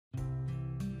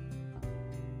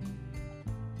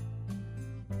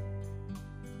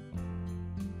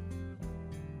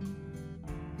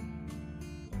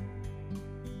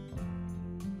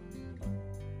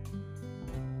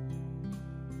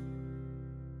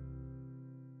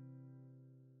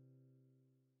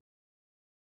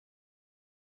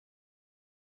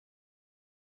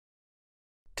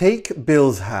Take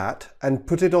Bill's hat and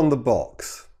put it on the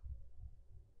box.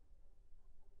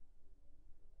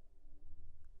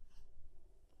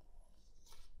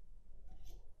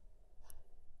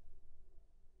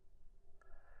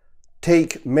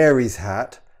 Take Mary's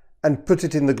hat and put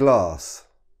it in the glass.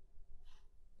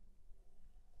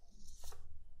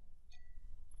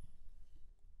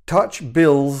 Touch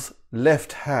Bill's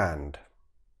left hand.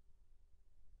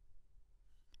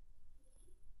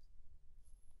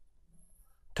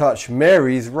 Touch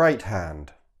Mary's right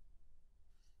hand.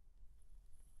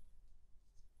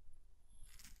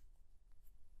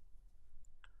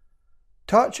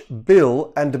 Touch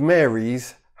Bill and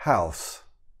Mary's house.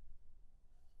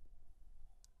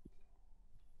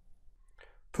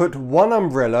 Put one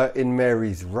umbrella in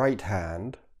Mary's right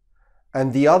hand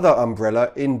and the other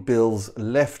umbrella in Bill's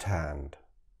left hand.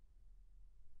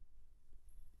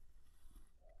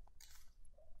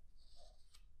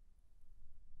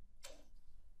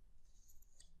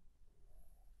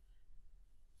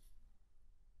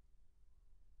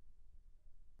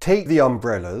 Take the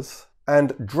umbrellas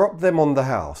and drop them on the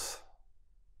house.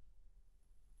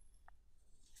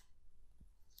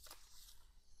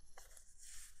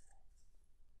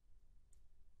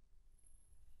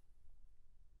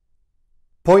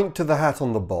 Point to the hat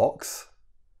on the box,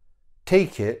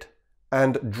 take it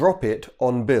and drop it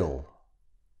on Bill.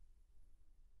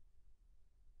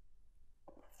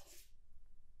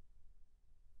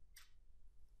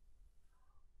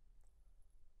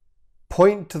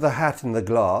 Point to the hat in the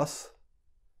glass,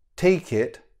 take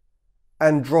it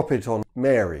and drop it on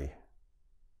Mary.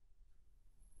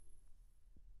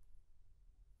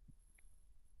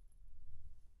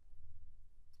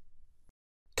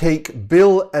 Take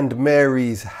Bill and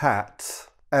Mary's hats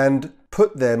and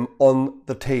put them on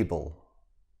the table.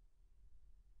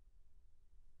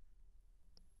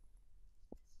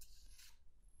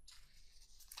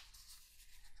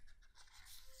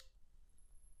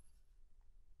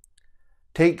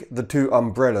 Take the two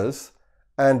umbrellas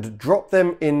and drop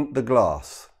them in the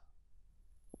glass.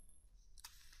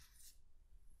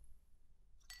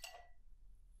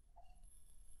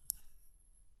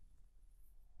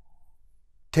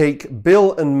 Take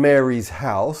Bill and Mary's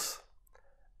house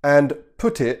and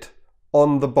put it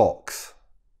on the box.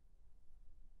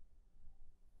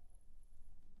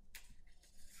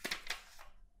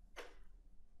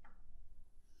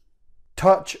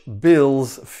 Touch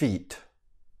Bill's feet.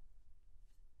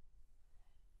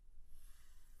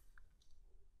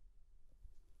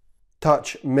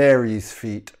 Touch Mary's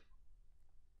feet.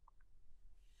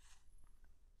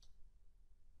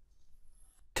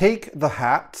 Take the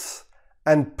hats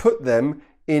and put them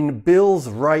in Bill's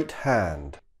right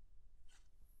hand.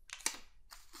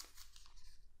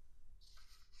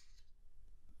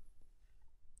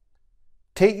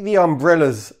 Take the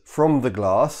umbrellas from the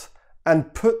glass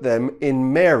and put them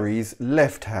in Mary's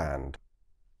left hand.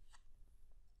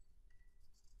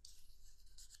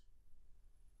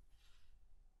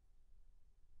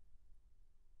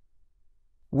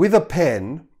 With a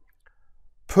pen,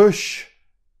 push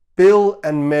Bill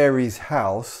and Mary's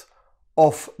house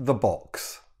off the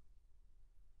box.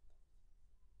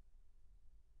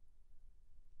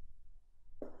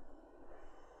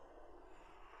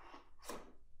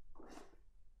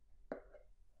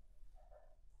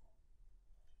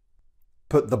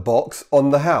 Put the box on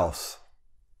the house.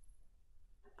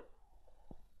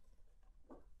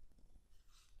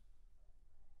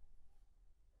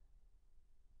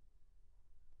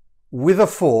 With a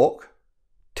fork,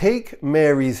 take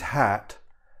Mary's hat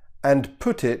and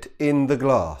put it in the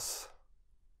glass.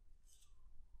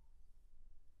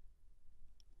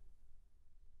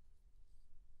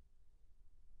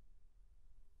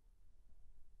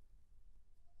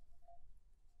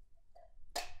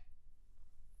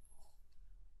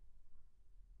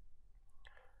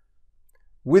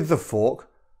 With the fork,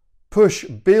 push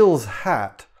Bill's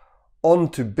hat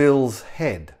onto Bill's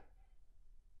head.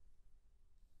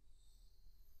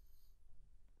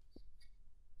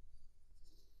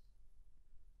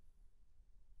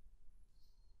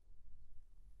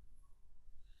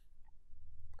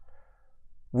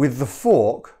 With the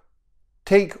fork,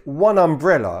 take one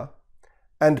umbrella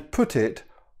and put it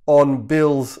on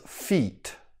Bill's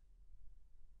feet.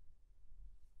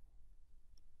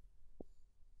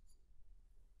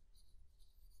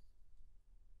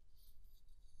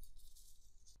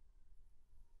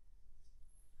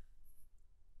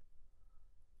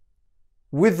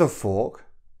 With the fork,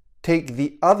 take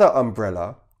the other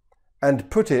umbrella and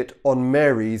put it on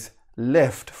Mary's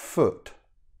left foot.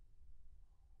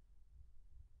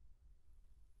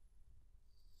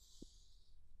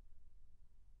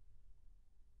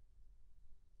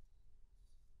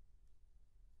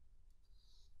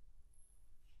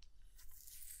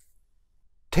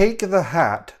 Take the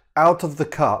hat out of the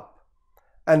cup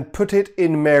and put it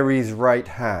in Mary's right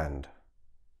hand.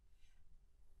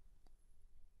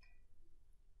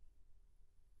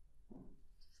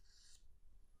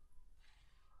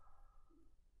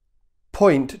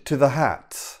 Point to the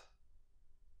hats.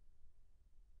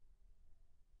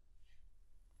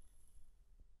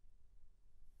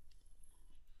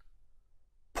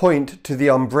 Point to the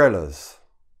umbrellas.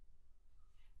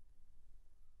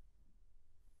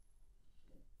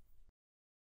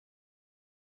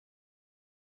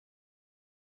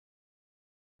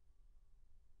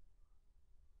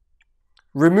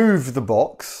 Remove the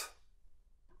box.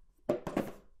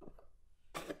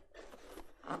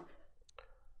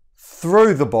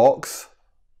 Throw the box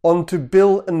onto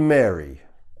Bill and Mary.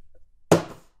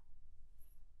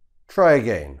 Try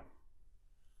again.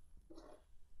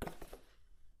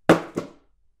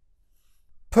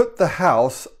 Put the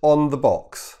house on the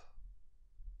box.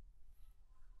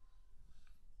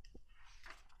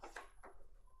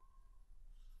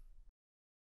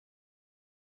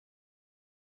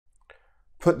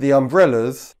 Put the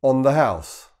umbrellas on the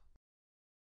house.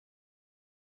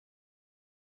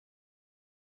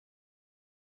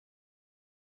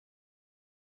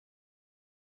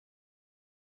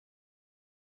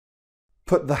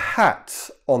 Put the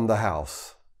hats on the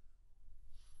house.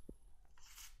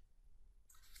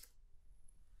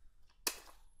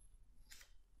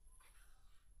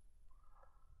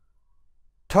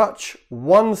 Touch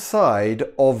one side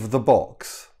of the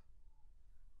box.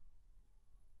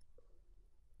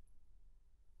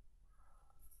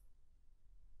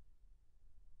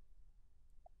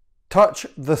 Touch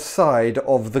the side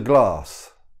of the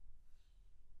glass.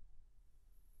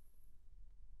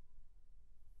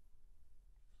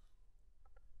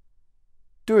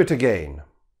 Do it again.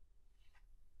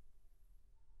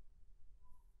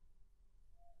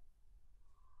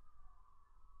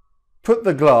 Put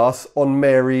the glass on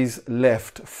Mary's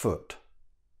left foot.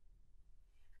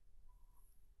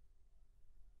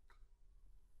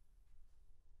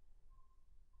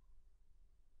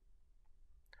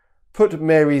 Put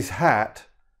Mary's hat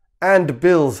and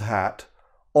Bill's hat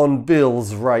on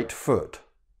Bill's right foot.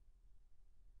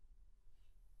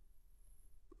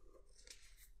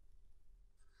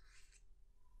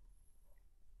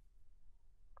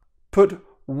 Put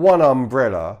one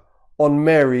umbrella on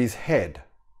Mary's head.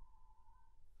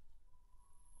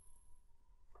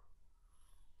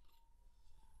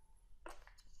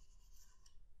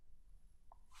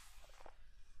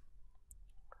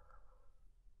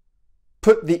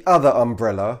 Put the other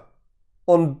umbrella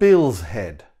on Bill's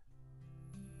head.